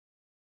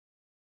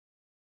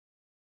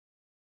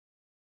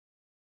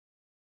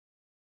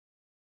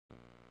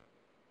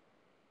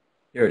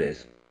Here it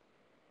is.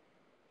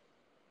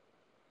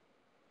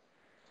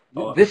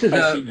 Oh, This is I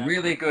a see that.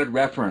 really good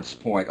reference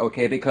point,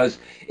 okay, because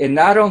it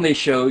not only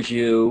shows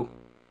you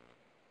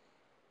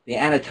the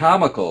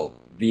anatomical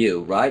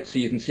view, right? So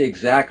you can see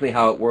exactly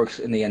how it works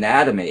in the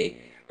anatomy,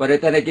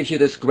 but then it gives you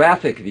this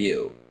graphic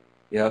view,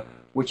 you know,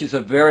 which is a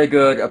very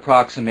good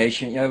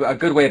approximation, you know, a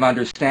good way of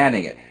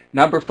understanding it.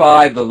 Number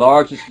five, the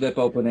largest lip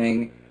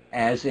opening,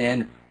 as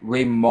in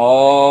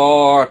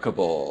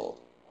remarkable.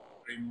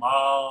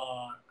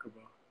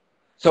 Remarkable.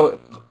 So,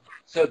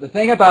 so the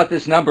thing about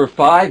this number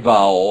five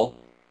vowel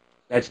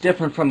that's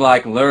different from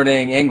like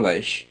learning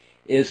English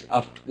is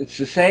it's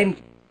the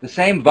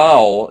same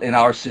vowel in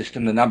our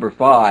system, the number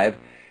five,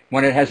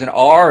 when it has an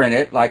R in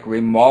it, like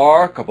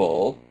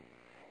remarkable,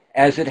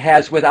 as it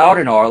has without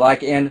an R,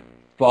 like in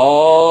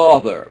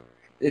father.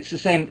 It's the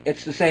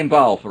same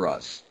vowel for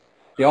us.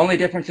 The only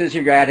difference is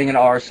you're adding an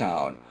R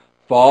sound.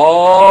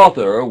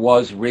 Father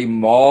was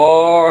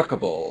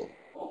remarkable.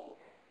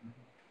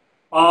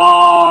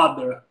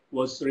 Father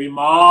was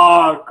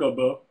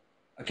remarkable.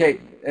 Okay,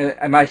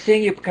 am I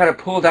seeing you kind of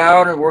pull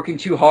down or working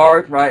too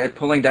hard, right, at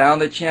pulling down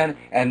the chin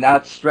and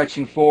not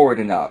stretching forward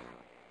enough?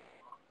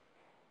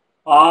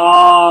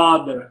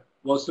 Father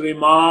was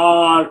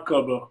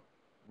remarkable.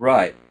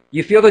 Right.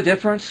 You feel the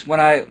difference when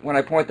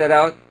I point that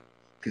out?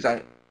 Because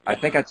I Yeah.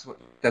 think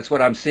that's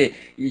what I'm seeing.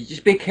 You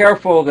just be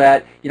careful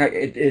that,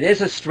 it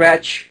is a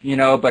stretch,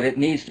 but it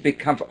needs to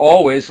become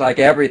always, like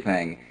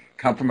everything,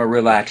 come from a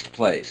relaxed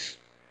place.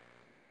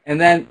 And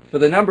then for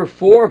the number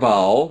four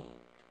vowel,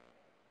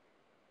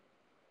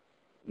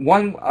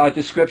 one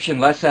description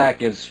Lesak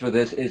gives for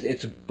this is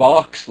it's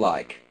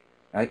box-like,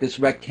 right? This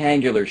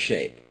rectangular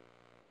shape.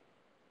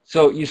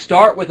 So you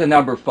start with the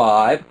number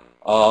five,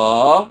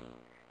 uh,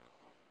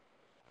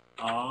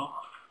 Ah,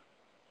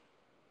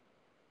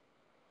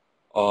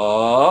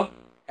 uh,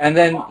 and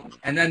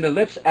then the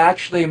lips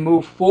actually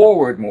move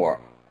forward more.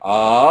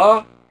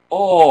 Oh,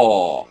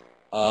 oh.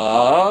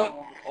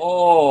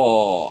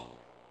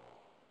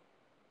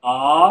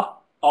 ah,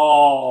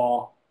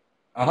 oh,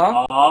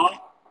 Uh-huh.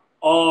 ah,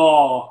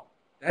 oh.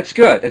 That's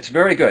good. It's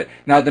very good.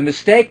 Now, the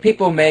mistake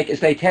people make is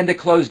they tend to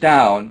close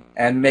down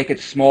and make it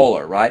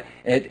smaller, right?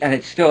 And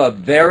it's still a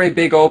very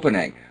big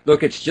opening.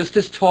 Look, it's just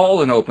as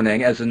tall an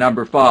opening as the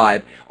number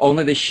five,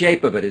 only the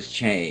shape of it has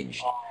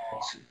changed.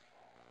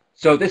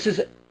 So this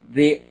is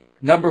the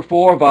number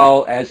four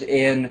vowel as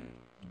in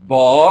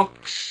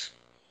box,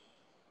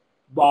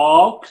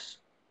 Box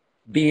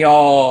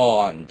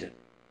beyond.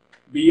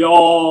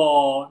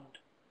 beyond.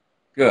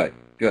 Good,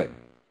 good.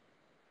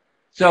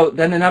 So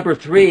then the number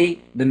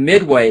three, the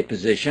midway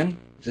position,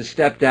 is a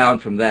step down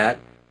from that.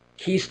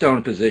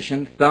 Keystone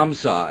position, thumb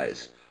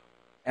size.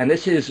 And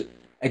this is,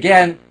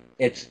 again,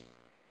 it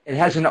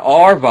has an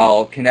R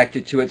vowel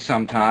connected to it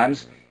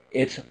sometimes.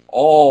 It's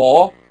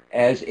all,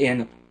 as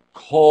in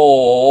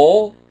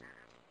coal,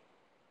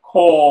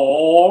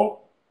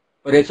 Call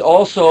but it's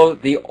also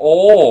the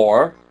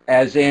or,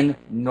 as in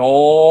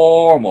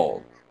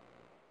normal.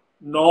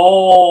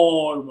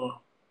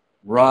 normal.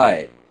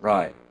 Right,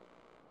 right.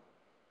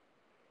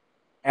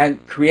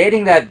 And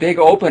creating that big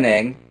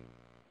opening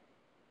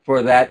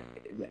for that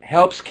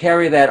helps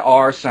carry that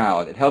R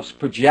sound. It helps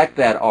project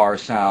that R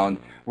sound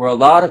where a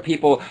lot of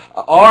people,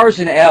 R's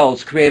and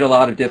L's create a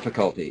lot of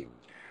difficulty.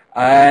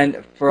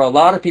 And for a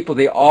lot of people,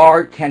 the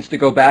R tends to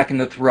go back in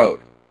the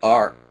throat.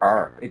 R,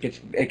 R.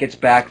 It gets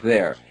back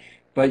there.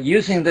 But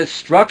using this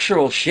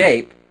structural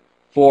shape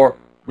for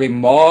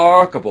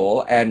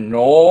remarkable and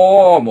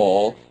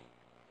normal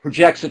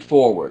projects it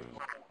forward.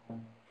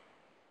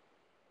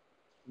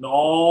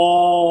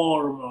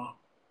 Normal.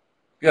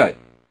 Good.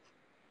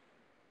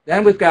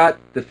 Then we've got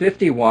the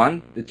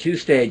 51, the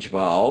two-stage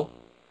vowel,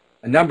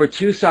 a number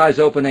two size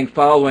opening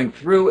following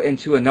through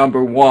into a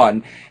number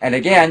one. And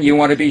again, you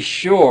want to be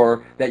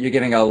sure that you're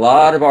giving a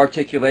lot of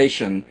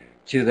articulation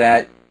to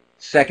that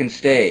second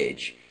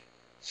stage.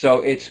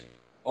 So it's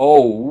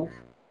O,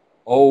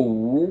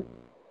 O,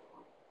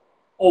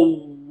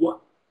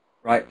 Oh,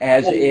 right,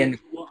 as oh, in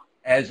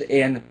as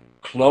in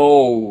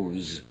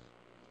close,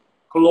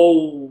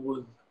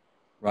 close.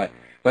 right.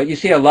 But you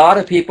see a lot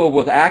of people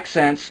with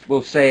accents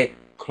will say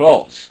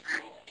close,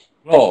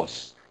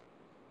 close.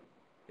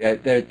 Yeah,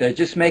 they're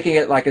just making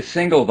it like a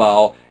single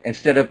vowel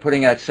instead of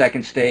putting that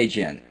second stage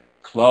in.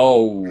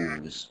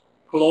 Close.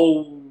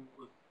 Close.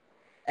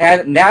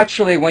 And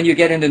naturally, when you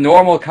get into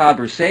normal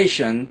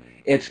conversation,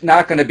 it's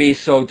not going to be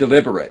so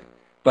deliberate.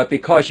 But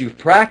because you've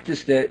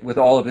practiced it with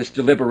all of this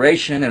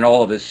deliberation and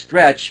all of this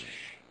stretch,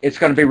 it's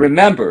going to be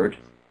remembered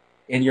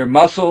in your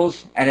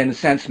muscles and in the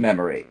sense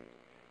memory.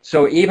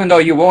 So even though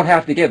you won't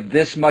have to give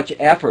this much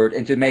effort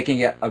into making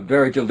it a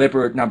very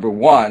deliberate number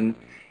one,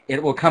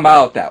 it will come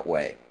out that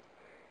way.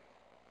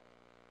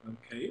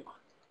 Okay.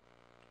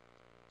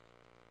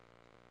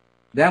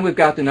 Then we've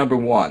got the number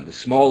one, the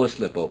smallest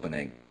lip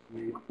opening.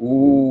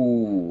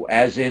 Ooh,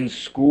 as in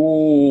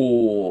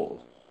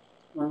school.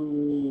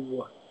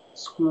 Ooh,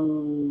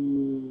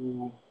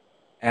 school.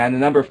 And the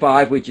number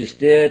five we just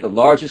did, the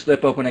largest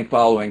lip opening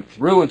following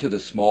through into the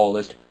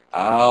smallest.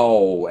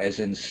 Ow, as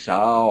in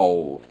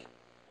sow.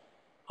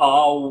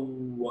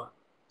 Ow.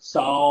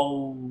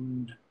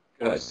 Sound.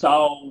 Good.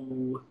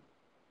 Sound.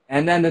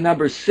 And then the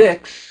number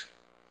 6,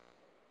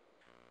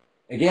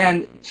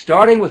 again,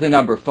 starting with the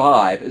number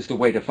 5 is the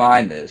way to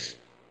find this.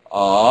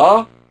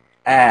 Ah.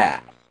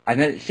 And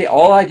then, see,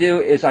 all I do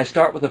is I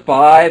start with a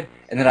 5,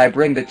 and then I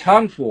bring the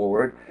tongue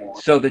forward,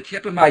 so the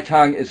tip of my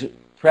tongue is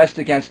pressed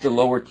against the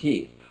lower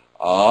teeth.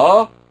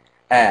 Ah.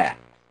 Ah.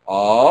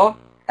 Ah.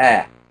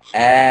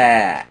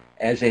 Ah.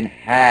 As in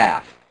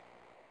half.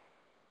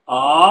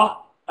 Ah.